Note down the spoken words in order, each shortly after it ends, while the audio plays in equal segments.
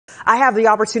I have the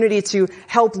opportunity to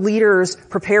help leaders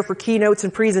prepare for keynotes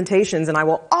and presentations, and I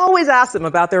will always ask them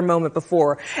about their moment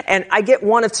before. And I get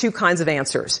one of two kinds of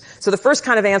answers. So the first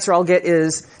kind of answer I'll get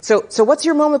is, so what's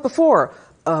your moment before?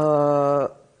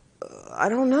 I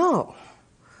don't know.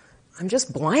 I'm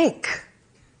just blank.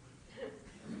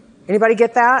 Anybody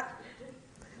get that?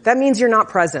 That means you're not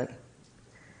present.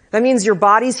 That means your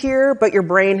body's here, but your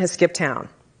brain has skipped town.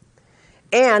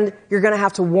 And you're going to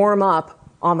have to warm up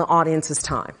on the audience's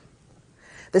time.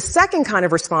 The second kind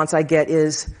of response I get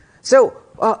is, so,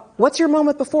 what's your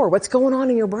moment before? What's going on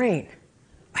in your brain?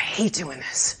 I hate doing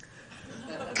this.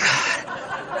 God,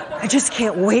 I just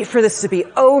can't wait for this to be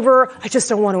over. I just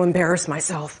don't want to embarrass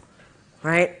myself.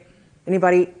 Right?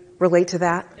 Anybody relate to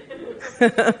that?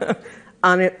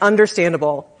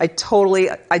 Understandable. I totally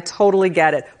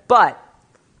get it. But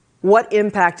what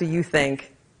impact do you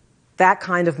think that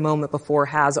kind of moment before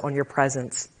has on your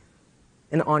presence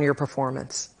and on your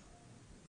performance?